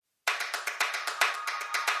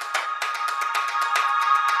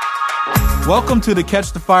Welcome to the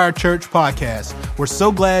Catch the Fire Church podcast. We're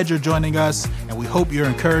so glad you're joining us, and we hope you're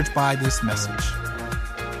encouraged by this message.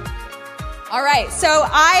 All right, so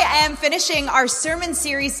I am finishing our sermon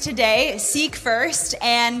series today, Seek First,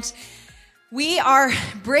 and we are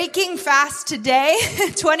breaking fast today,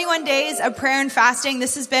 21 days of prayer and fasting.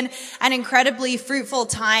 This has been an incredibly fruitful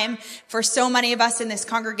time for so many of us in this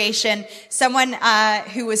congregation. Someone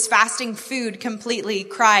who was fasting food completely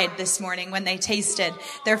cried this morning when they tasted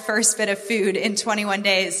their first bit of food in 21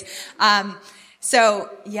 days. So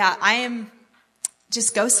yeah,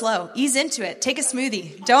 just go slow, ease into it, take a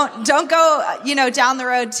smoothie. Don't go, down the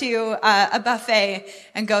road to a buffet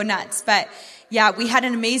and go nuts. But yeah, we had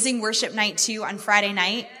an amazing worship night too on Friday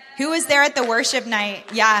night. Who was there at the worship night?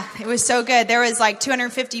 Yeah, it was so good. There was like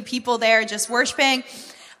 250 people there just worshiping.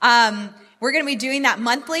 We're going to be doing that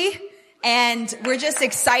monthly, and we're just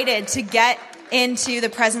excited to get into the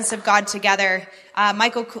presence of God together.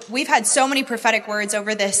 Michael, we've had so many prophetic words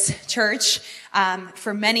over this church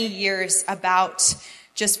for many years about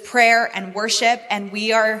just prayer and worship, and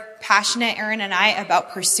we are passionate, Aaron and I,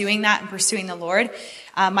 about pursuing that and pursuing the Lord.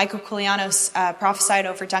 Michael Koulianos prophesied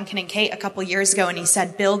over Duncan and Kate a couple years ago, and he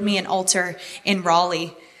said, "Build me an altar in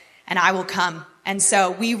Raleigh, and I will come." And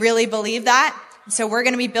so we really believe that. So we're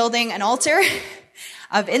going to be building an altar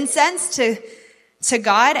of incense to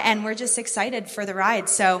God, and we're just excited for the ride.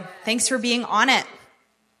 So thanks for being on it.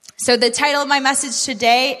 So the title of my message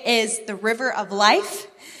today is The River of Life.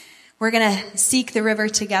 We're going to seek the river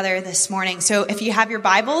together this morning. So if you have your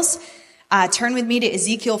Bibles, turn with me to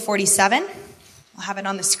Ezekiel 47. I'll have it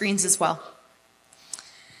on the screens as well.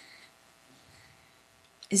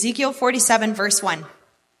 Ezekiel 47, verse 1.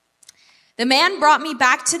 The man brought me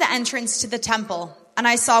back to the entrance to the temple, and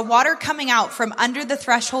I saw water coming out from under the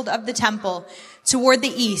threshold of the temple toward the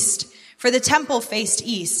east, for the temple faced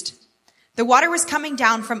east. The water was coming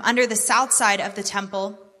down from under the south side of the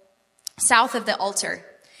temple, south of the altar.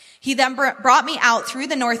 He then brought me out through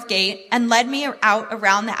the north gate and led me out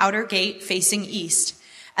around the outer gate facing east,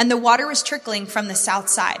 and the water was trickling from the south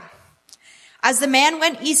side. As the man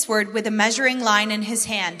went eastward with a measuring line in his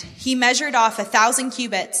hand, he measured off 1,000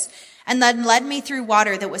 cubits and then led me through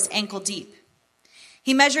water that was ankle deep.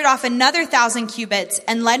 He measured off another 1,000 cubits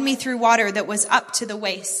and led me through water that was up to the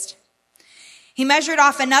waist. He measured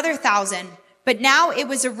off another 1,000, but now it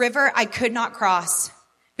was a river I could not cross,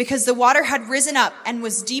 because the water had risen up and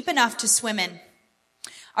was deep enough to swim in.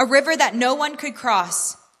 A river that no one could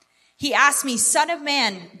cross. He asked me, "Son of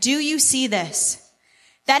man, do you see this?"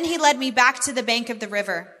 Then he led me back to the bank of the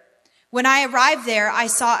river. When I arrived there, I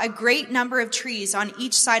saw a great number of trees on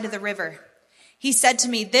each side of the river. He said to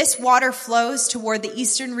me, "This water flows toward the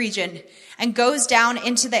eastern region and goes down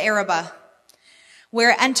into the Arabah,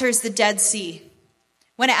 where it enters the Dead Sea.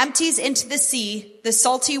 When it empties into the sea, the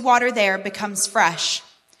salty water there becomes fresh.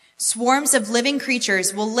 Swarms of living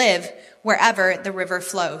creatures will live wherever the river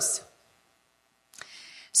flows."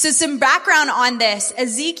 So some background on this.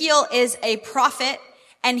 Ezekiel is a prophet,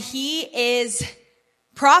 and he is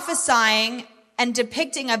prophesying and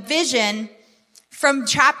depicting a vision from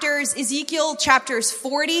Ezekiel chapters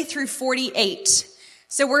 40 through 48.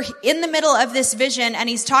 So we're in the middle of this vision, and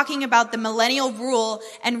he's talking about the millennial rule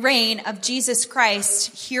and reign of Jesus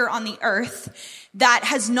Christ here on the earth that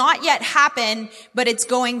has not yet happened, but it's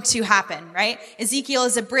going to happen, right? Ezekiel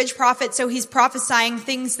is a bridge prophet, so he's prophesying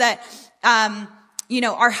things that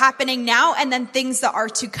are happening now, and then things that are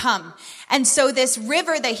to come. And so this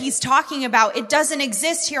river that he's talking about, it doesn't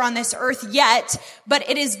exist here on this earth yet, but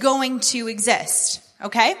it is going to exist.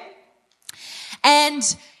 Okay? And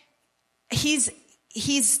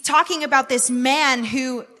he's talking about this man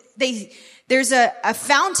who there's a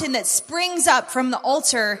fountain that springs up from the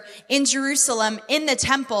altar in Jerusalem in the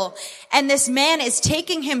temple. And this man is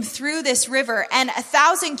taking him through this river, and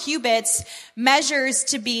 1,000 cubits measures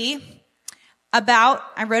to be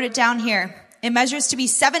I wrote it down here. It measures to be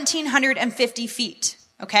 1,750 feet.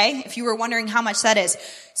 Okay. If you were wondering how much that is.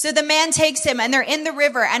 So the man takes him, and they're in the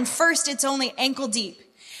river, and first it's only ankle deep.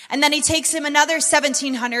 And then he takes him another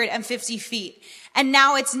 1,750 feet. And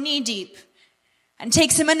now it's knee deep. And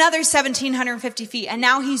takes him another 1,750 feet. And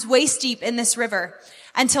now he's waist deep in this river.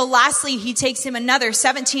 Until lastly, he takes him another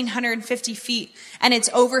 1,750 feet. And it's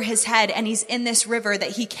over his head, and he's in this river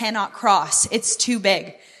that he cannot cross. It's too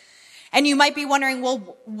big. And you might be wondering,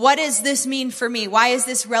 well, what does this mean for me? Why is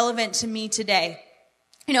this relevant to me today?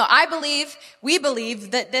 We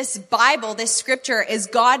believe that this Bible, this scripture, is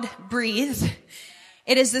God-breathed.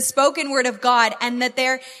 It is the spoken word of God, and that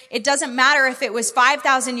it doesn't matter if it was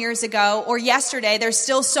 5,000 years ago or yesterday, there's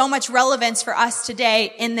still so much relevance for us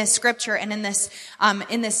today in this scripture and in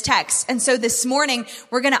this text. And so this morning,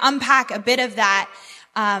 we're going to unpack a bit of that,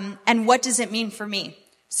 and what does it mean for me?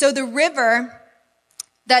 So the river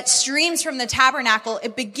that streams from the tabernacle,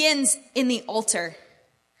 it begins in the altar.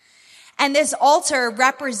 And this altar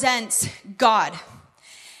represents God.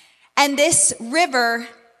 And this river,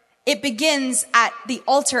 it begins at the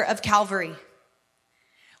altar of Calvary,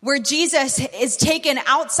 where Jesus is taken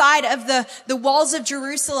outside of the walls of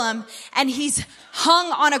Jerusalem, and he's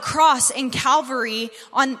hung on a cross in Calvary,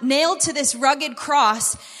 nailed to this rugged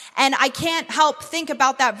cross. And I can't help think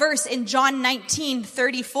about that verse in John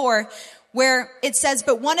 19:34, where it says,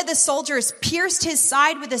 "But one of the soldiers pierced his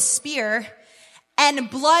side with a spear, and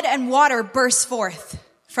blood and water burst forth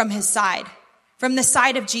from his side," from the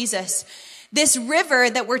side of Jesus. This river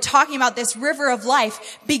that we're talking about, this river of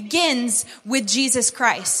life, begins with Jesus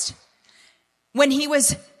Christ. When he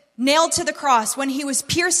was nailed to the cross, when he was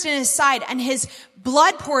pierced in his side, and his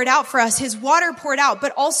blood poured out for us, his water poured out,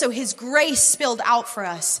 but also his grace spilled out for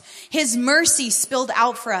us. His mercy spilled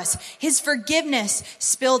out for us. His forgiveness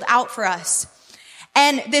spilled out for us.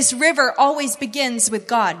 And this river always begins with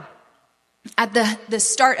God at the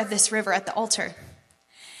start of this river, at the altar.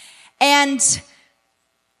 And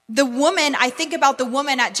I think about the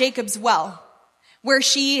woman at Jacob's well, where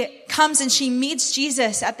she comes and she meets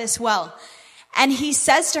Jesus at this well. And he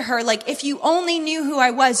says to her, like, if you only knew who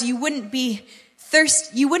I was, you wouldn't be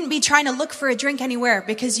trying to look for a drink anywhere,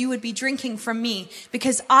 because you would be drinking from me,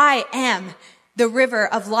 because I am the river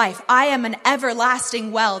of life. I am an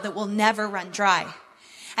everlasting well that will never run dry.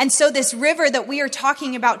 And so this river that we are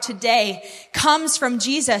talking about today comes from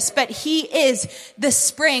Jesus, but he is the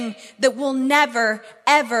spring that will never,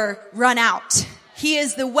 ever run out. He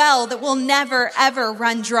is the well that will never, ever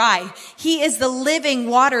run dry. He is the living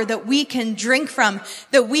water that we can drink from,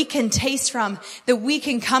 that we can taste from, that we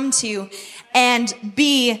can come to and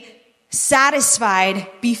be satisfied,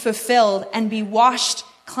 be fulfilled, and be washed,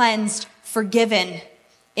 cleansed, forgiven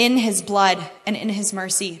in his blood and in his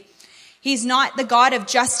mercy. He's not the God of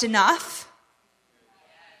just enough.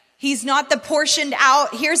 He's not the portioned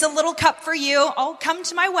out, here's a little cup for you. Oh, come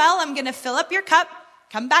to my well. I'm going to fill up your cup.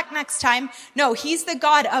 Come back next time. No, he's the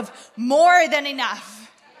God of more than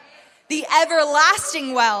enough. The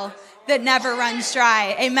everlasting well that never runs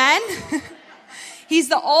dry. Amen? He's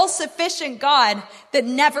the all-sufficient God that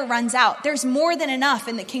never runs out. There's more than enough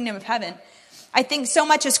in the kingdom of heaven. I think so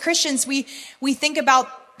much as Christians, we think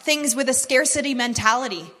about things with a scarcity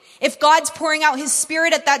mentality. If God's pouring out his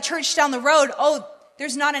spirit at that church down the road, oh,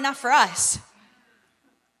 there's not enough for us.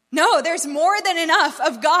 No, there's more than enough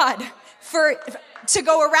of God to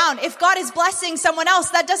go around. If God is blessing someone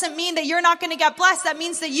else, that doesn't mean that you're not going to get blessed. That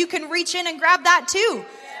means that you can reach in and grab that too.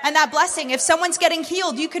 And that blessing. If someone's getting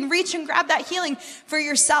healed, you can reach and grab that healing for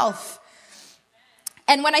yourself.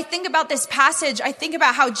 And when I think about this passage, I think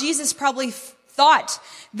about how Jesus probably thought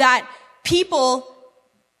that people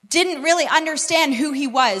didn't really understand who he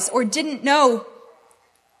was, or didn't know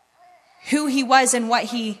who he was and what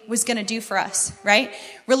he was going to do for us, right?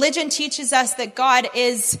 Religion teaches us that God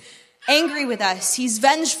is angry with us. He's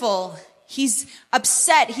vengeful. He's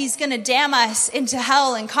upset. He's going to damn us into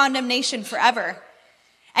hell and condemnation forever.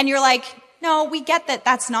 And you're like, no, we get that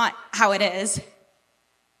that's not how it is.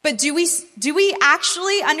 But do we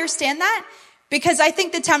actually understand that? Because I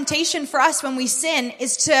think the temptation for us when we sin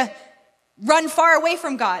is to run far away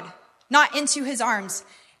from God, not into his arms.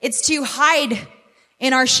 It's to hide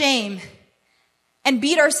in our shame and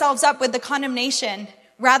beat ourselves up with the condemnation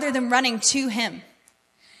rather than running to him.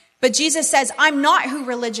 But Jesus says, I'm not who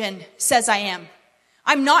religion says I am.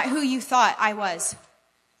 I'm not who you thought I was.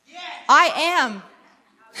 I am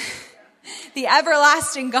the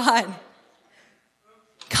everlasting God.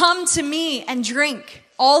 Come to me and drink,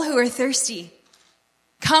 all who are thirsty.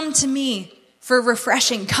 Come to me for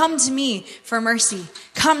refreshing. Come to me for mercy.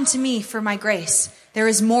 Come to me for my grace. There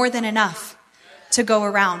is more than enough to go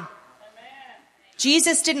around.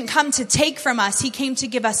 Jesus didn't come to take from us. He came to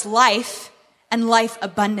give us life, and life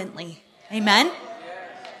abundantly. Amen?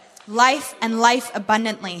 Life and life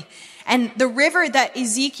abundantly. And the river that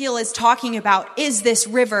Ezekiel is talking about is this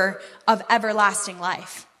river of everlasting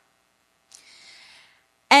life.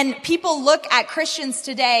 And people look at Christians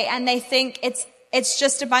today and they think it's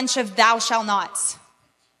just a bunch of thou shall nots.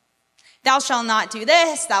 Thou shall not do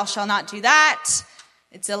this, thou shall not do that.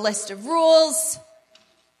 It's a list of rules.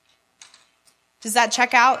 Does that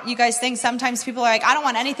check out? You guys think sometimes people are like, I don't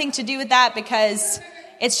want anything to do with that because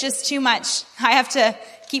it's just too much. I have to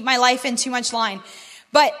keep my life in too much line.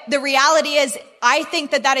 But the reality is, I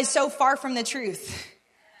think that is so far from the truth.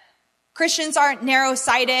 Christians aren't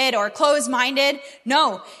narrow-sighted or closed-minded.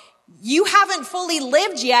 No, you haven't fully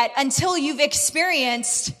lived yet until you've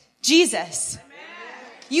experienced Jesus.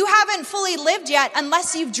 You haven't fully lived yet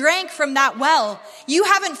unless you've drank from that well. You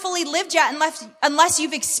haven't fully lived yet unless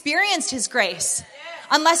you've experienced his grace,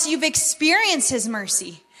 unless you've experienced his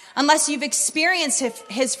mercy, unless you've experienced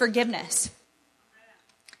his forgiveness.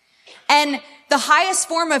 And the highest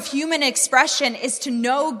form of human expression is to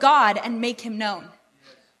know God and make him known.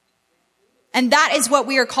 And that is what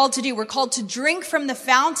we are called to do. We're called to drink from the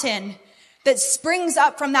fountain that springs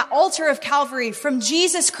up from that altar of Calvary, from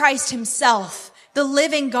Jesus Christ himself, the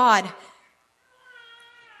living God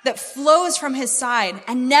that flows from his side,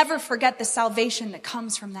 and never forget the salvation that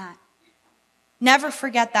comes from that. Never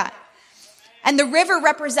forget that. And the river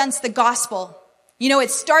represents the gospel. You know,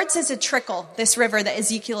 it starts as a trickle, this river that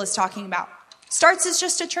Ezekiel is talking about. Starts as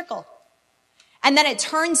just a trickle. And then it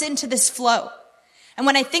turns into this flow. And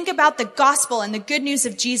when I think about the gospel and the good news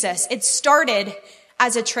of Jesus, it started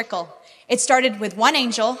as a trickle. It started with one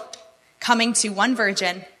angel coming to one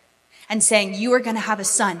virgin and saying, you are going to have a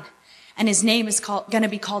son, and his name is going to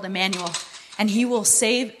be called Emmanuel, and he will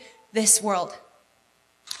save this world.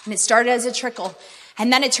 And it started as a trickle.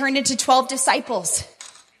 And then it turned into 12 disciples.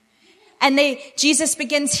 And Jesus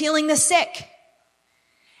begins healing the sick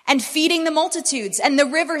and feeding the multitudes. And the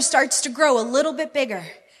river starts to grow a little bit bigger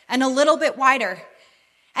and a little bit wider.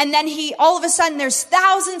 And then all of a sudden, there's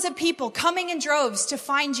thousands of people coming in droves to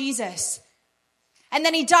find Jesus. And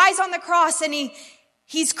then he dies on the cross, and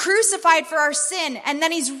he's crucified for our sin, and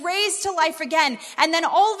then he's raised to life again. And then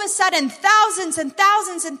all of a sudden, thousands and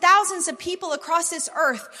thousands and thousands of people across this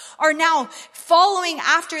earth are now following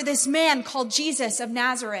after this man called Jesus of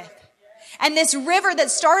Nazareth. And this river that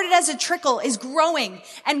started as a trickle is growing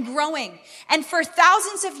and growing. And for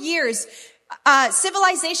thousands of years,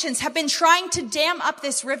 civilizations have been trying to dam up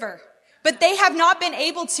this river, but they have not been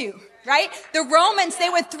able to. Right? The Romans, they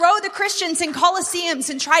would throw the Christians in Colosseums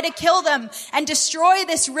and try to kill them and destroy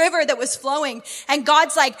this river that was flowing. And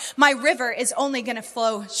God's like, my river is only going to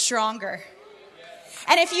flow stronger.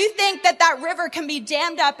 And if you think that river can be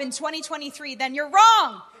dammed up in 2023, then you're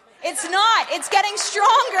wrong. It's not. It's getting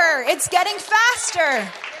stronger. It's getting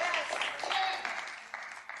faster.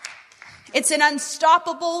 It's an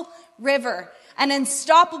unstoppable river. An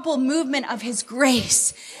unstoppable movement of his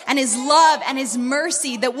grace and his love and his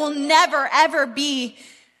mercy that will never, ever be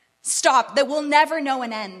stopped, that will never know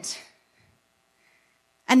an end.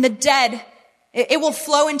 And the dead, it will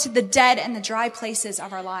flow into the dead and the dry places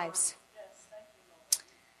of our lives.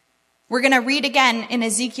 We're going to read again in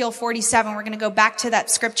Ezekiel 47. We're going to go back to that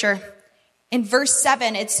scripture. In verse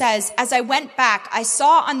 7, it says, as I went back, I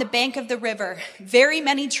saw on the bank of the river very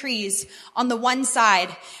many trees on the one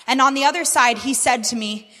side. And on the other side, he said to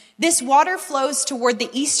me, this water flows toward the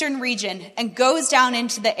eastern region and goes down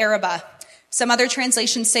into the Arabah. Some other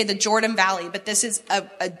translations say the Jordan Valley, but this is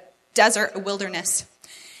a desert, a wilderness,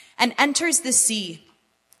 and enters the sea.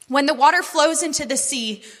 When the water flows into the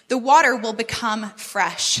sea, the water will become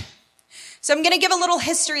fresh. So I'm going to give a little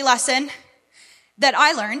history lesson that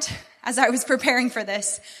I learned as I was preparing for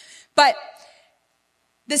this. But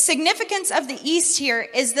the significance of the east here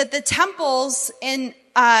is that the temples in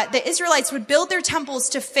the Israelites would build their temples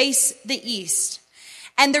to face the east.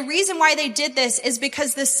 And the reason why they did this is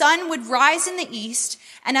because the sun would rise in the east,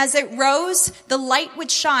 and as it rose, the light would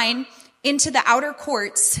shine into the outer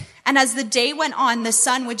courts. And as the day went on, the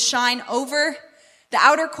sun would shine over the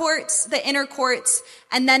outer courts, the inner courts,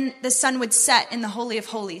 and then the sun would set in the Holy of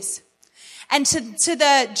Holies. And to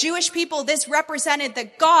the Jewish people, this represented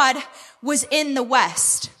that God was in the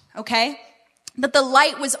west, okay? That the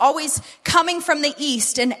light was always coming from the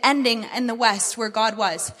east and ending in the west where God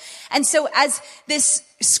was. And so as this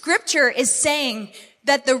scripture is saying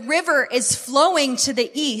that the river is flowing to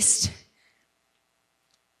the east,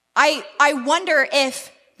 I wonder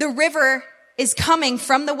if the river is coming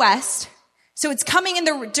from the west. So it's coming in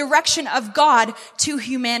the direction of God to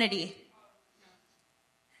humanity.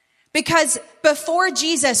 Because before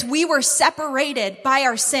Jesus, we were separated by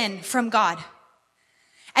our sin from God.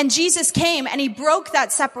 And Jesus came and he broke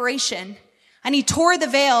that separation, and he tore the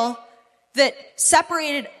veil that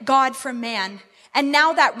separated God from man. And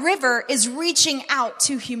now that river is reaching out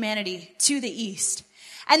to humanity, to the east.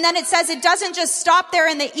 And then it says it doesn't just stop there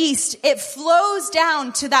in the east. It flows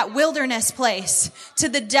down to that wilderness place, to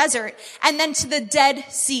the desert, and then to the Dead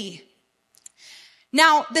Sea.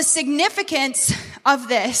 Now, the significance of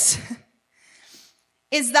this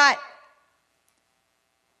is that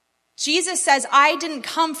Jesus says, I didn't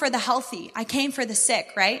come for the healthy. I came for the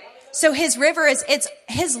sick, right? So his river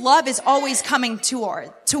his love is always coming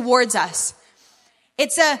towards us.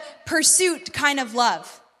 It's a pursuit kind of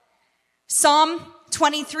love. Psalm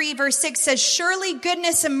 23 verse 6 says, surely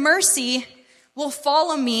goodness and mercy will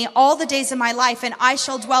follow me all the days of my life, and I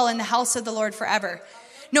shall dwell in the house of the Lord forever.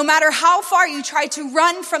 No matter how far you try to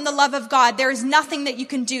run from the love of God, there is nothing that you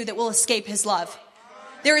can do that will escape his love.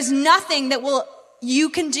 There is nothing that you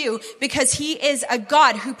can do, because he is a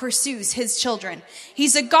God who pursues his children.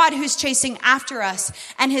 He's a God who's chasing after us,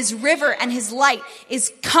 and his river and his light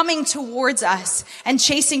is coming towards us and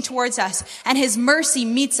chasing towards us, and his mercy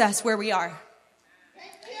meets us where we are.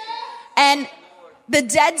 And the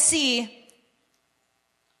Dead Sea,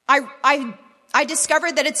 I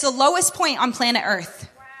discovered that it's the lowest point on planet Earth.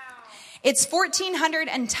 It's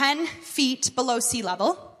 1,410 feet below sea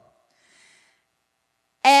level.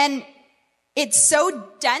 And it's so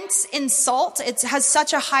dense in salt, it has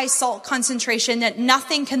such a high salt concentration that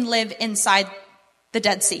nothing can live inside the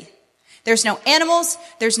Dead Sea. There's no animals,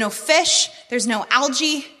 there's no fish, there's no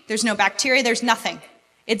algae, there's no bacteria, there's nothing.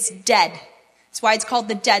 It's dead. That's why it's called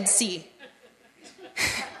the Dead Sea.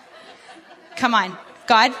 Come on,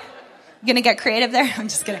 God, you gonna get creative there? I'm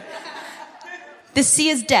just kidding. The sea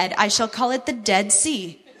is dead. I shall call it the Dead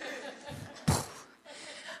Sea.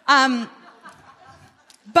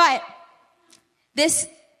 But this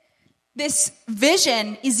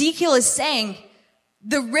vision, Ezekiel is saying,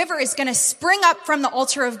 the river is going to spring up from the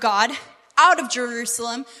altar of God, out of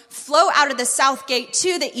Jerusalem, flow out of the south gate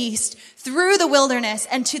to the east, through the wilderness,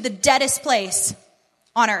 and to the deadest place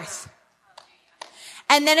on earth.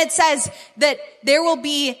 And then it says that there will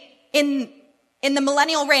be, in the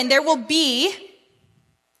millennial reign, there will be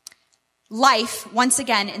life once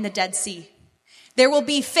again in the Dead Sea. There will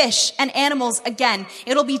be fish and animals again.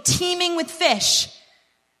 It'll be teeming with fish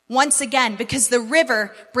once again, because the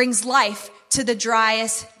river brings life to the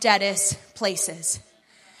driest, deadest places.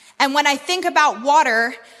 And when I think about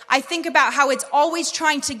water, I think about how it's always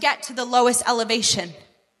trying to get to the lowest elevation.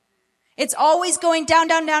 It's always going down,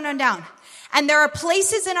 down, down, down, down. And there are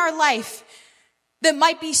places in our life that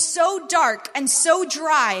might be so dark and so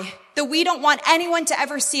dry that we don't want anyone to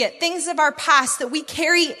ever see it. Things of our past that we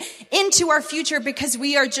carry into our future because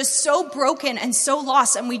we are just so broken and so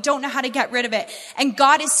lost, and we don't know how to get rid of it. And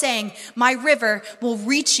God is saying, my river will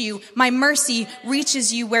reach you. My mercy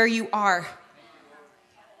reaches you where you are.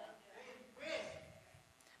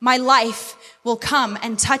 My life will come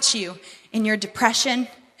and touch you in your depression,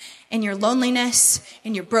 in your loneliness,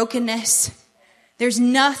 in your brokenness. There's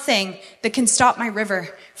nothing that can stop my river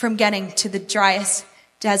from getting to the driest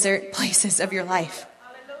desert places of your life.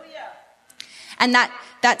 Hallelujah. And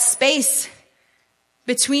that space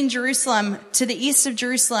between Jerusalem, to the east of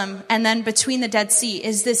Jerusalem, and then between the Dead Sea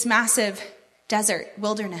is this massive desert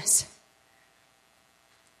wilderness.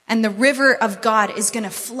 And the river of God is going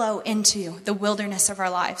to flow into the wilderness of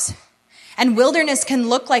our lives. And wilderness can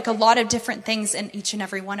look like a lot of different things in each and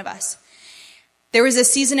every one of us. There was a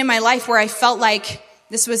season in my life where I felt like,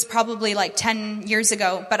 this was probably like 10 years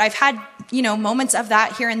ago, but I've had, moments of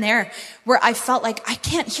that here and there where I felt like I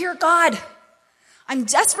can't hear God. I'm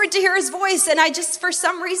desperate to hear his voice, and for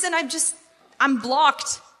some reason, I'm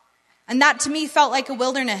blocked. And that to me felt like a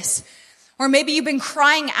wilderness. Or maybe you've been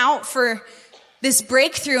crying out for this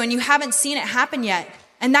breakthrough and you haven't seen it happen yet.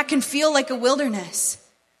 And that can feel like a wilderness.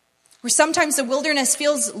 Or sometimes the wilderness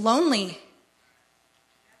feels lonely.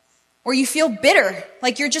 Or you feel bitter,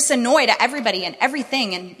 like you're just annoyed at everybody and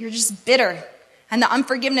everything, and you're just bitter, and the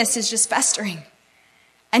unforgiveness is just festering.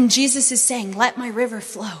 And Jesus is saying, let my river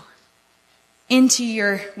flow into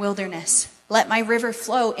your wilderness. Let my river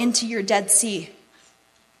flow into your Dead Sea.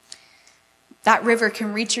 That river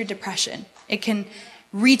can reach your depression. It can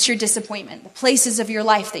reach your disappointment, the places of your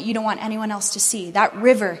life that you don't want anyone else to see. That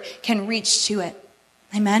river can reach to it.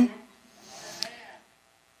 Amen?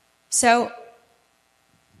 So,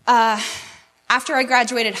 after I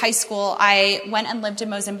graduated high school, I went and lived in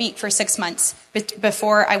Mozambique for 6 months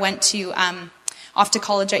before I went to off to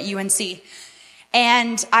college at UNC.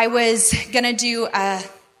 And I was going to do a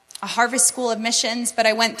harvest school of missions, but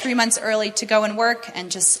I went 3 months early to go and work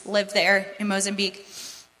and just live there in Mozambique.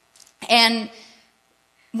 And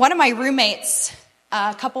one of my roommates,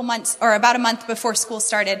 about a month before school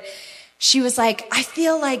started, she was like, I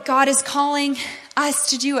feel like God is calling us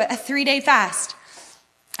to do a 3-day fast.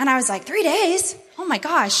 And I was like, 3 days? Oh my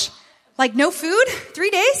gosh. Like no food? 3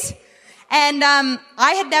 days? And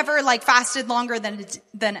I had never fasted longer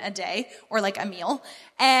than a day or a meal.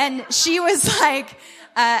 And she was like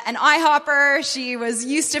an IHOPper. She was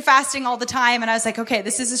used to fasting all the time. And I was like, okay,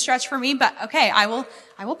 this is a stretch for me, but okay, I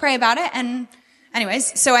will pray about it and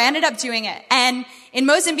Anyways, so I ended up doing it. And in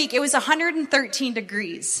Mozambique, it was 113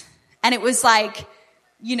 degrees. And it was like,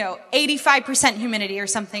 85% humidity or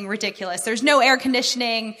something ridiculous. There's no air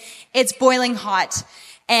conditioning. It's boiling hot.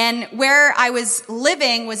 And where I was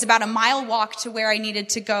living was about a mile walk to where I needed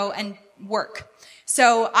to go and work.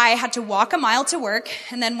 So I had to walk a mile to work.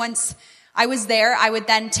 And then once I was there, I would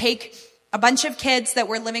then take a bunch of kids that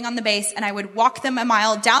were living on the base and I would walk them a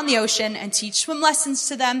mile down the ocean and teach swim lessons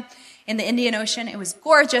to them in the Indian Ocean. It was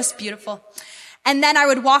gorgeous, beautiful. And then I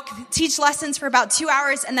would teach lessons for about 2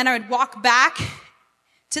 hours, and then I would walk back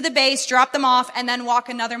to the base, drop them off, and then walk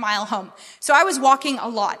another mile home. So I was walking a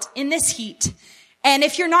lot in this heat. And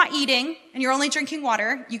if you're not eating and you're only drinking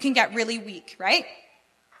water, you can get really weak, right?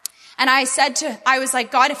 And I was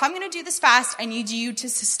like, God, if I'm going to do this fast, I need you to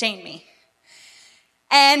sustain me.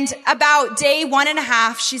 And about day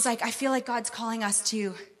 1.5, she's like, I feel like God's calling us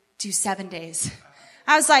to do 7 days.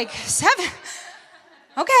 I was like, 7?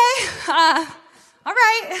 Okay. All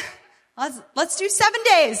right. Let's do 7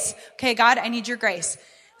 days. Okay, God, I need your grace.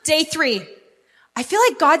 Day 3. I feel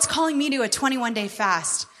like God's calling me to a 21-day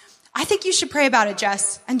fast. I think you should pray about it,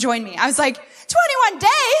 Jess, and join me. I was like, 21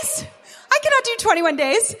 days? I cannot do 21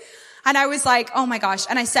 days. And I was like, oh my gosh.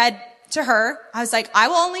 And I said to her, I was like, I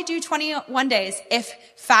will only do 21 days if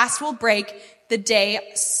fast will break the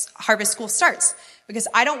day Harvest School starts. Because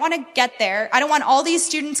I don't want to get there. I don't want all these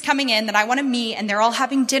students coming in that I want to meet and they're all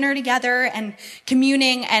having dinner together and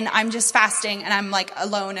communing and I'm just fasting and I'm like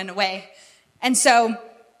alone and away. And so,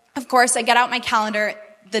 of course, I get out my calendar.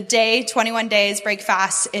 The day 21 days break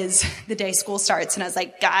fast is the day school starts. And I was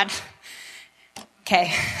like, God,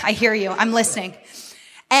 okay, I hear you. I'm listening.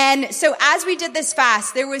 And so as we did this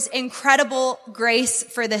fast, there was incredible grace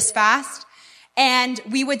for this fast. And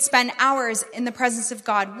we would spend hours in the presence of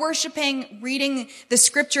God, worshiping, reading the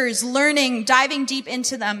scriptures, learning, diving deep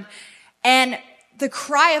into them. And the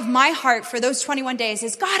cry of my heart for those 21 days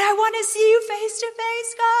is, God, I want to see you face to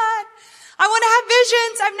face, God. I want to have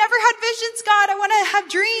visions. I've never had visions, God. I want to have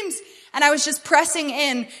dreams. And I was just pressing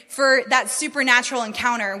in for that supernatural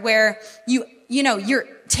encounter where you're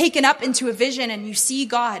taken up into a vision and you see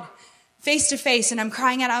God face to face. And I'm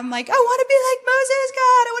crying out. I'm like, I want to be like Moses,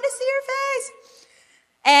 God. I want to see your face.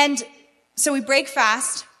 And so we break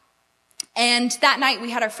fast, and that night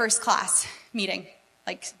we had our first class meeting,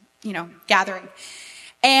 gathering.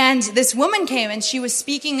 And this woman came, and she was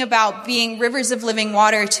speaking about being rivers of living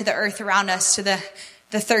water to the earth around us, to the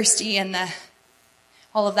thirsty and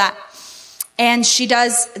all of that. And she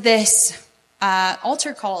does this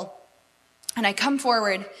altar call, and I come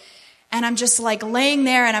forward, and I'm just like laying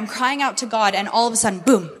there, and I'm crying out to God, and all of a sudden,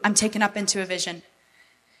 boom, I'm taken up into a vision.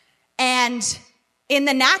 And in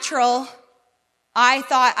the natural, I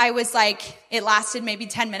thought I was it lasted maybe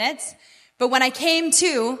 10 minutes. But when I came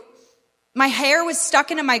to, my hair was stuck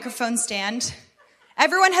in a microphone stand.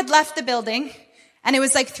 Everyone had left the building, and it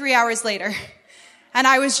was 3 hours later. And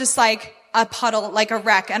I was just like a puddle, like a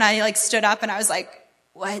wreck. And I stood up and I was like,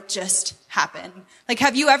 what just happened?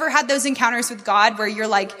 Have you ever had those encounters with God where you're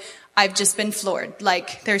like, I've just been floored.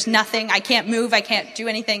 There's nothing, I can't move, I can't do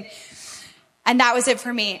anything. And that was it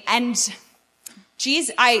for me. And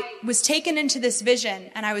I was taken into this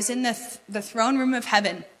vision, and I was in the throne room of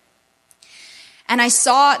heaven. And I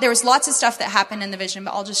saw, there was lots of stuff that happened in the vision,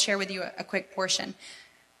 but I'll just share with you a quick portion.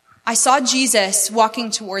 I saw Jesus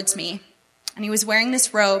walking towards me, and he was wearing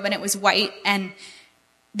this robe, and it was white, and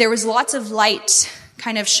there was lots of light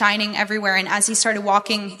kind of shining everywhere. And as he started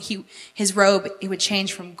walking, his robe, it would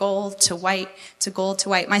change from gold to white to gold to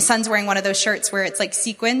white. My son's wearing one of those shirts where it's like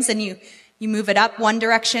sequins, and you move it up one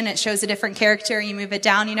direction, it shows a different character, you move it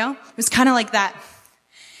down, It was kind of like that.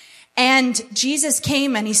 And Jesus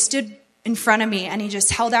came and he stood in front of me and he just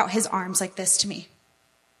held out his arms like this to me.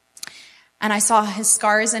 And I saw his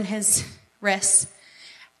scars in his wrists.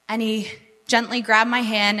 And he gently grabbed my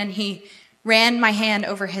hand and he ran my hand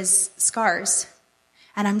over his scars.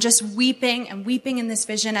 And I'm just weeping and weeping in this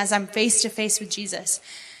vision as I'm face to face with Jesus.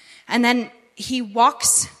 And then he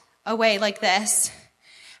walks away like this.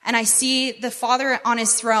 And I see the Father on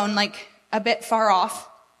his throne, a bit far off.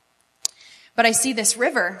 But I see this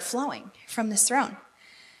river flowing from this throne.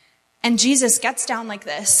 And Jesus gets down like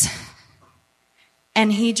this.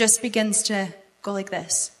 And he just begins to go like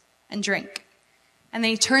this and drink. And then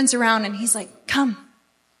he turns around and he's like, come.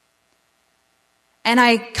 And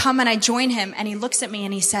I come and I join him. And he looks at me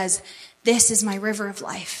and he says, this is my river of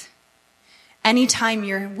life. Anytime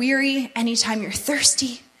you're weary, anytime you're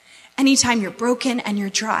thirsty, anytime you're broken and you're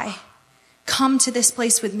dry, come to this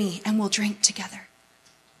place with me and we'll drink together.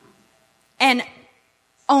 And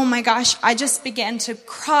oh my gosh, I just began to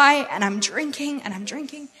cry and I'm drinking and I'm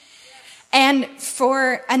drinking. And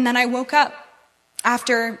then I woke up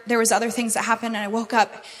after there was other things that happened, and I woke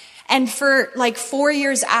up. And for like 4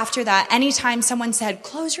 years after that, anytime someone said,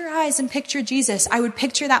 close your eyes and picture Jesus, I would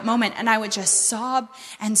picture that moment and I would just sob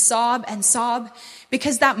and sob and sob,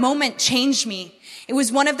 because that moment changed me. It was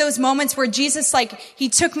one of those moments where Jesus, he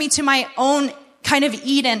took me to my own kind of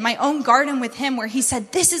Eden, my own garden with him, where he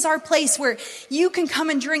said, this is our place where you can come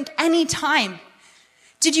and drink anytime.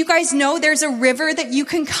 Did you guys know there's a river that you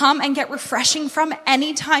can come and get refreshing from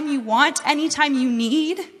anytime you want, anytime you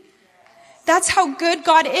need? That's how good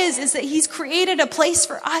God is that he's created a place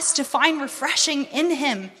for us to find refreshing in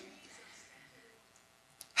him.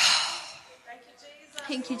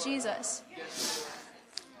 Thank you, Jesus.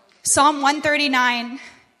 Psalm 139,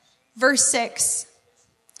 verse 6.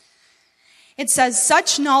 It says,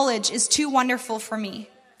 such knowledge is too wonderful for me.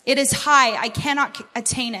 It is high, I cannot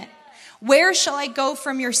attain it. Where shall I go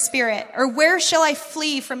from your spirit? Or where shall I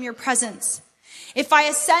flee from your presence? If I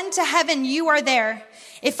ascend to heaven, you are there.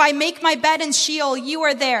 If I make my bed in Sheol, you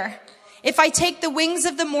are there. If I take the wings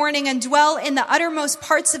of the morning and dwell in the uttermost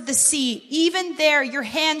parts of the sea, even there your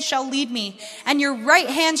hand shall lead me, and your right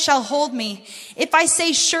hand shall hold me. If I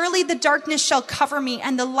say, surely the darkness shall cover me,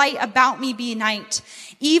 and the light about me be night,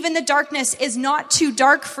 even the darkness is not too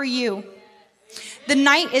dark for you. The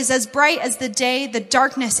night is as bright as the day, the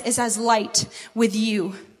darkness is as light with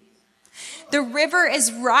you. The river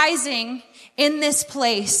is rising in this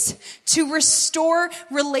place to restore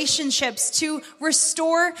relationships, to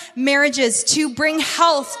restore marriages, to bring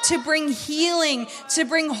health, to bring healing, to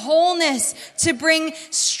bring wholeness, to bring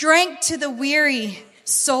strength to the weary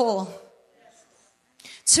soul,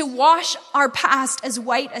 to wash our past as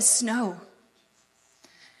white as snow.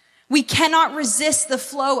 We cannot resist the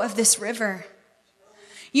flow of this river.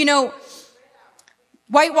 You know,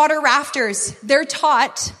 whitewater rafters, they're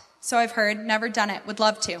taught, so I've heard, never done it, would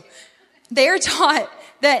love to. They're taught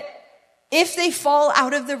that if they fall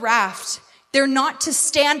out of the raft, they're not to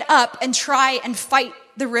stand up and try and fight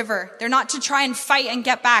the river. They're not to try and fight and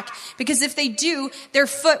get back. Because if they do, their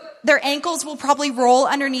ankles will probably roll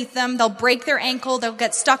underneath them. They'll break their ankle. They'll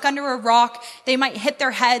get stuck under a rock. They might hit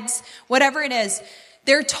their heads, whatever it is.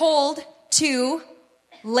 They're told to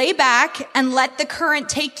lay back and let the current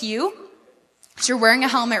take you. So you're wearing a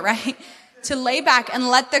helmet, right? To lay back and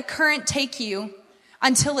let the current take you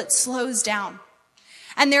until it slows down.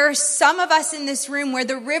 And there are some of us in this room where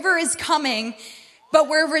the river is coming, but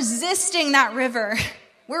we're resisting that river.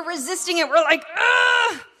 We're resisting it. We're like,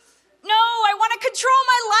 no, I want to control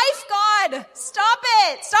my life, God. Stop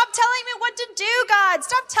it. Stop telling me what to do, God.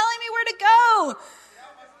 Stop telling me where to go.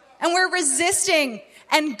 And we're resisting.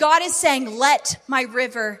 And God is saying, let my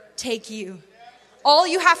river take you. All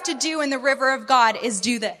you have to do in the river of God is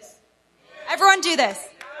do this. Everyone do this.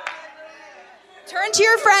 Turn to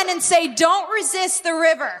your friend and say, don't resist the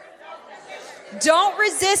river. Don't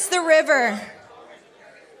resist the river.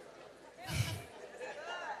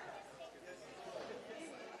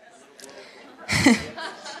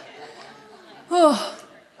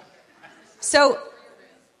 So,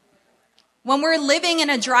 when we're living in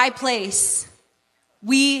a dry place,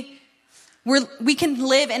 we can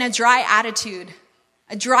live in a dry attitude,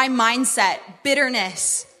 a dry mindset,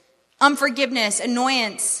 bitterness, unforgiveness,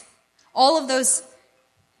 annoyance, all of those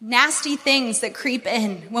nasty things that creep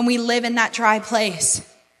in when we live in that dry place.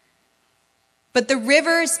 But the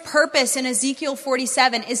river's purpose in Ezekiel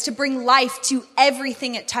 47 is to bring life to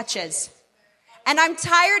everything it touches. And I'm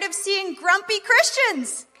tired of seeing grumpy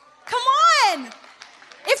Christians. Come on.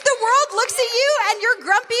 If the world looks at you and you're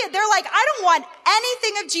grumpy, they're like, I don't want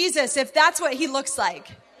anything of Jesus if that's what he looks like.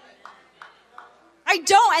 I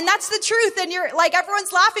don't, and that's the truth. And you're like,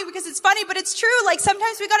 everyone's laughing because it's funny, but it's true. Like,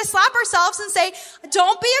 sometimes we got to slap ourselves and say,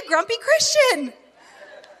 don't be a grumpy Christian.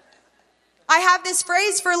 I have this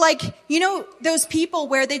phrase for, like, you know, those people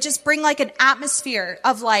where they just bring like an atmosphere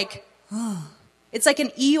of like, it's like an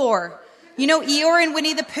Eeyore. You know Eeyore in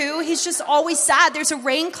Winnie the Pooh? He's just always sad. There's a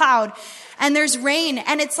rain cloud and there's rain.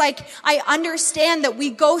 And it's like, I understand that we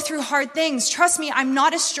go through hard things. Trust me, I'm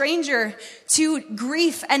not a stranger to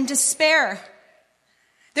grief and despair.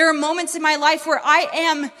 There are moments in my life where I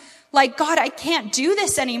am like, God, I can't do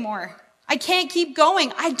this anymore. I can't keep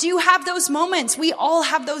going. I do have those moments. We all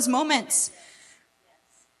have those moments.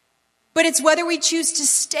 But it's whether we choose to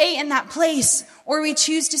stay in that place or we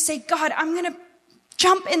choose to say, God, I'm going to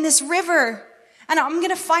jump in this river and I'm going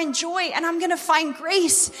to find joy and I'm going to find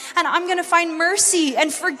grace and I'm going to find mercy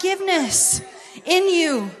and forgiveness in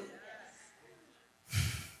you.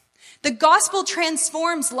 The gospel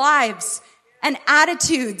transforms lives and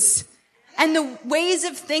attitudes and the ways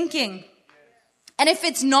of thinking. And if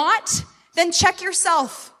it's not, then check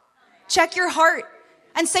yourself. Check your heart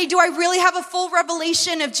and say, do I really have a full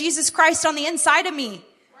revelation of Jesus Christ on the inside of me?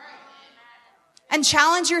 And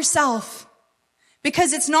challenge yourself,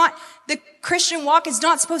 because the Christian walk is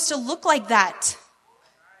not supposed to look like that.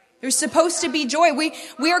 There's supposed to be joy.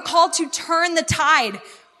 We are called to turn the tide.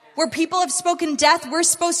 Where people have spoken death, we're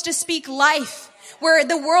supposed to speak life. Where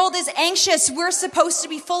the world is anxious, we're supposed to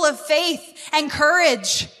be full of faith and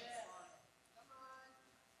courage.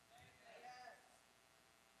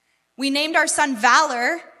 We named our son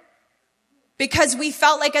Valor because we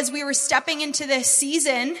felt like as we were stepping into this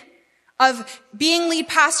season of being lead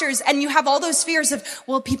pastors, and you have all those fears of,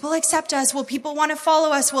 will people accept us? Will people want to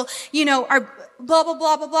follow us? Will, our blah, blah,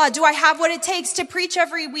 blah, blah, blah. Do I have what it takes to preach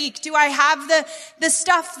every week? Do I have the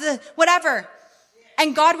stuff, the whatever?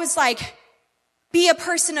 And God was like, be a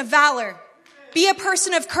person of valor. Be a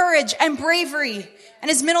person of courage and bravery. And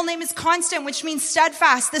his middle name is Constant, which means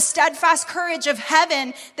steadfast. The steadfast courage of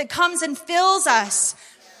heaven that comes and fills us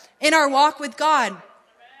in our walk with God.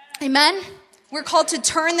 Amen? We're called to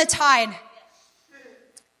turn the tide.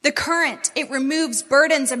 The current, it removes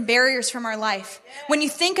burdens and barriers from our life. When you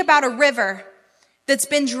think about a river that's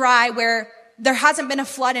been dry, where there hasn't been a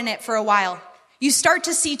flood in it for a while, you start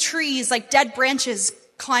to see trees like dead branches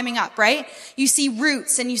climbing up, right? You see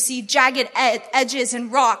roots and you see jagged edges and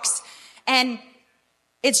rocks, and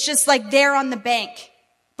it's just like there on the bank.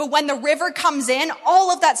 But when the river comes in,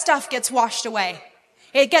 all of that stuff gets washed away.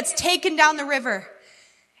 It gets taken down the river.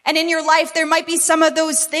 And in your life, there might be some of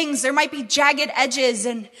those things. There might be jagged edges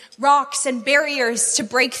and rocks and barriers to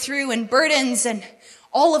break through and burdens and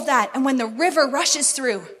all of that. And when the river rushes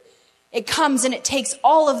through, it comes and it takes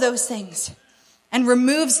all of those things and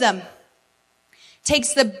removes them,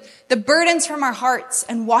 takes the burdens from our hearts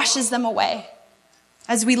and washes them away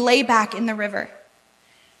as we lay back in the river.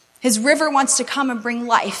 His river wants to come and bring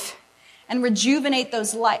life and rejuvenate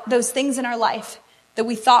those things in our life that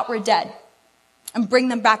we thought were dead, and bring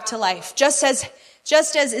them back to life. Just as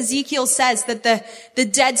Ezekiel says that the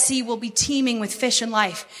Dead Sea will be teeming with fish and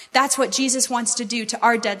life. That's what Jesus wants to do to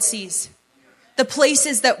our dead seas. The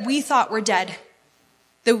places that we thought were dead,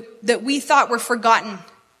 that we thought were forgotten,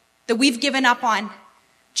 that we've given up on.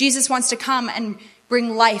 Jesus wants to come and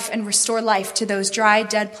bring life and restore life to those dry,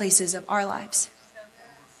 dead places of our lives.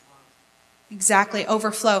 Exactly,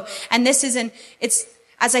 overflow. And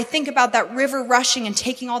as I think about that river rushing and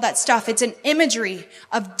taking all that stuff, it's an imagery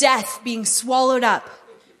of death being swallowed up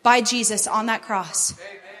by Jesus on that cross.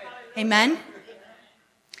 Amen?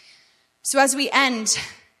 So as we end,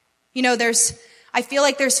 I feel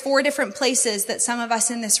like there's 4 different places that some of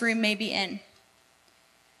us in this room may be in.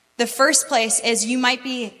 The first place is you might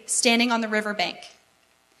be standing on the riverbank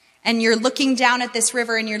and you're looking down at this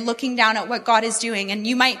river and you're looking down at what God is doing, and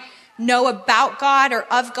you might know about God or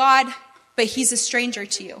of God, but he's a stranger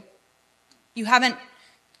to you. You haven't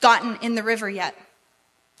gotten in the river yet.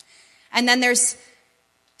 And then there's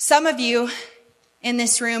some of you in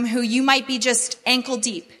this room who you might be just ankle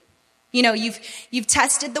deep. You've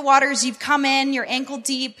tested the waters, you've come in, you're ankle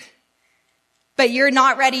deep, but you're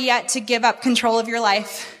not ready yet to give up control of your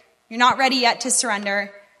life. You're not ready yet to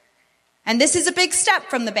surrender. And this is a big step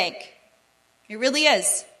from the bank. It really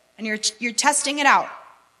is. And you're testing it out.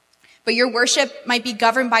 But your worship might be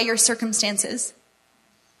governed by your circumstances.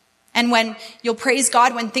 And when you'll praise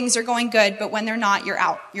God when things are going good, but when they're not, you're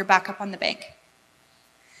out. You're back up on the bank.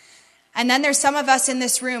 And then there's some of us in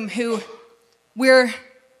this room who we're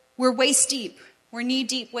waist deep. We're knee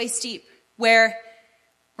deep, waist deep, where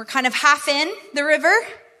we're kind of half in the river.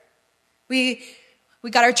 We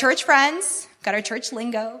got our church friends, got our church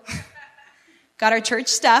lingo, got our church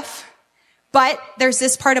stuff, but there's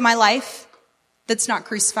this part of my life that's not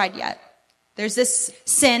crucified yet. There's this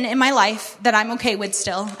sin in my life that I'm okay with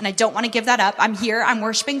still, and I don't want to give that up. I'm here, I'm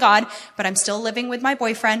worshiping God, but I'm still living with my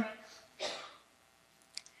boyfriend.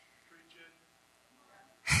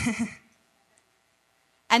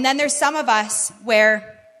 And then there's some of us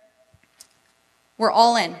where we're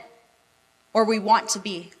all in, or we want to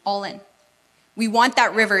be all in. We want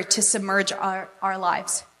that river to submerge our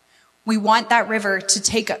lives. We want that river to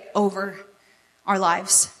take over our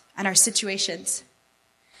lives and our situations.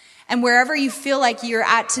 And wherever you feel like you're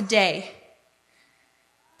at today,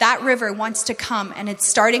 that river wants to come, and it's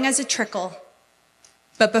starting as a trickle.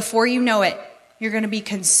 But before you know it, you're going to be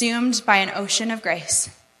consumed by an ocean of grace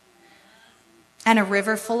and a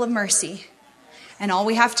river full of mercy. And all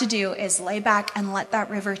we have to do is lay back and let that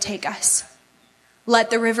river take us. Let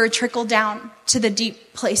the river trickle down to the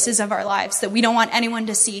deep places of our lives that we don't want anyone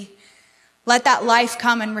to see. Let that life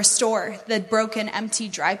come and restore the broken, empty,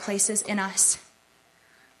 dry places in us.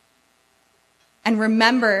 And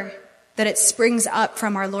remember that it springs up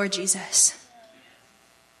from our Lord Jesus.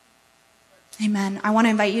 Amen. I want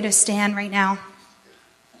to invite you to stand right now.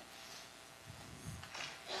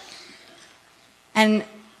 And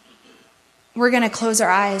we're going to close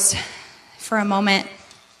our eyes for a moment.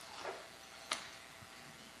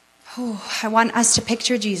 I want us to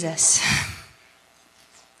picture Jesus.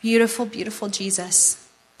 Beautiful, beautiful Jesus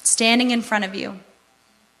standing in front of you.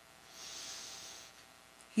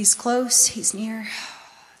 He's close, he's near.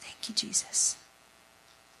 Thank you, Jesus.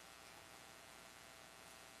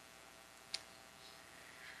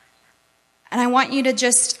 And I want you to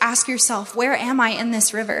just ask yourself, where am I in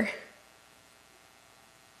this river?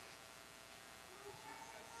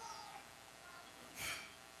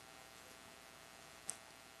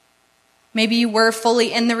 Maybe you were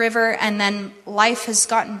fully in the river and then life has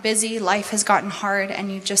gotten busy, life has gotten hard,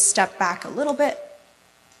 and you just step back a little bit,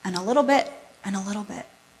 and a little bit, and a little bit.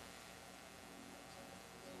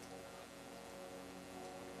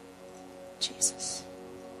 Jesus.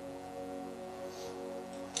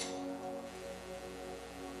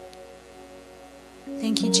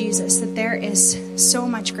 Thank you, Jesus, that there is so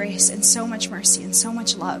much grace and so much mercy and so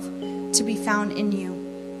much love to be found in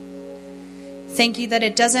you. Thank you that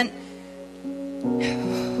it doesn't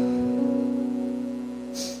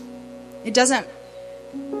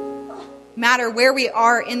matter where we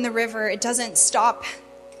are in the river. It doesn't stop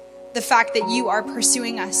the fact that you are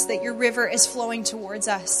pursuing us, that your river is flowing towards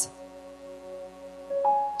us.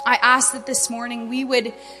 I ask that this morning we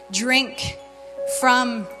would drink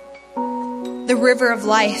from the river of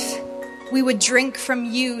life. We would drink from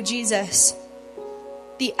you, Jesus,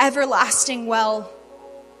 the everlasting well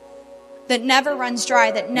that never runs dry,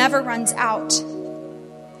 that never runs out.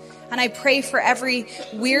 And I pray for every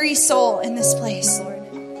weary soul in this place, Lord.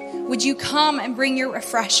 Would you come and bring your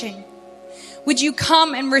refreshing? Would you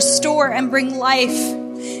come and restore and bring life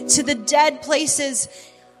to the dead places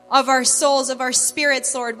of our souls, of our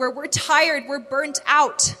spirits, Lord, where we're tired, we're burnt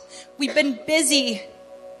out, we've been busy,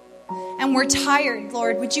 and we're tired,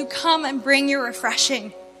 Lord. Would you come and bring your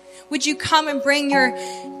refreshing? Would you come and bring your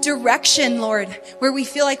direction, Lord, where we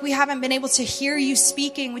feel like we haven't been able to hear you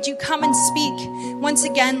speaking? Would you come and speak once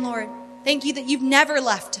again, Lord? Thank you that you've never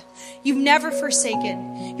left. You've never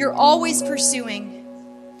forsaken. You're always pursuing.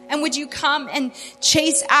 And would you come and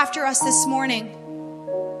chase after us this morning?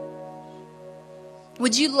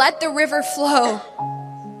 Would you let the river flow?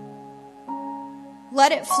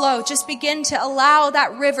 Let it flow. Just begin to allow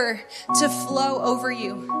that river to flow over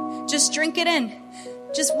you. Just drink it in.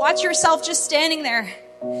 Just watch yourself just standing there.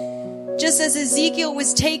 Just as Ezekiel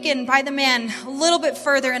was taken by the man a little bit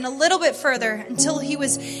further and a little bit further until he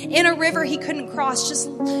was in a river he couldn't cross. Just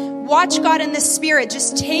watch God in the Spirit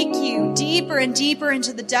just take you deeper and deeper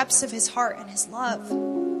into the depths of his heart and his love.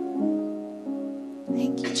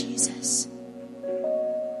 Thank you, Jesus.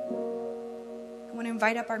 I want to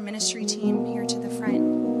invite up our ministry team here to the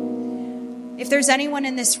front. If there's anyone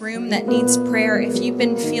in this room that needs prayer, if you've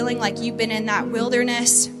been feeling like you've been in that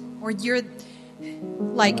wilderness, or you're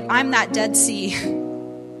like, I'm that Dead Sea,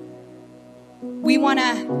 we want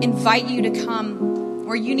to invite you to come,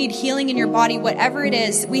 or you need healing in your body, whatever it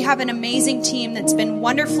is. We have an amazing team that's been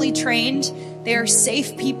wonderfully trained. They are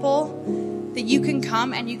safe people that you can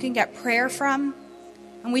come and you can get prayer from.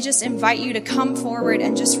 And we just invite you to come forward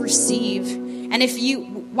and just receive. And if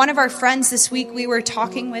one of our friends this week we were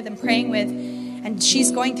talking with and praying with, and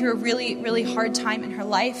she's going through a really, really hard time in her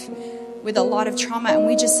life with a lot of trauma, and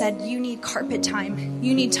we just said, you need carpet time.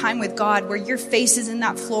 You need time with God where your face is in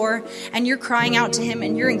that floor and you're crying out to him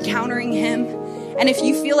and you're encountering him. And if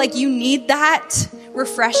you feel like you need that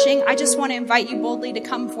refreshing, I just want to invite you boldly to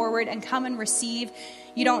come forward and come and receive.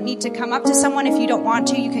 You don't need to come up to someone if you don't want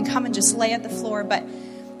to. You can come and just lay at the floor. But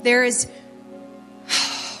there's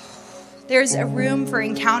a room for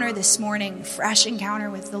encounter this morning, fresh encounter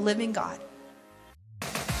with the living God.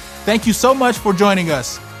 Thank you so much for joining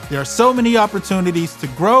us. There are so many opportunities to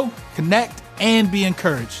grow, connect, and be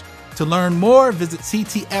encouraged. To learn more, visit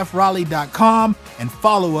ctfraleigh.com and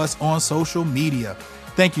follow us on social media.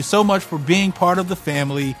 Thank you so much for being part of the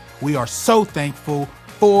family. We are so thankful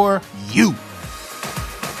for you.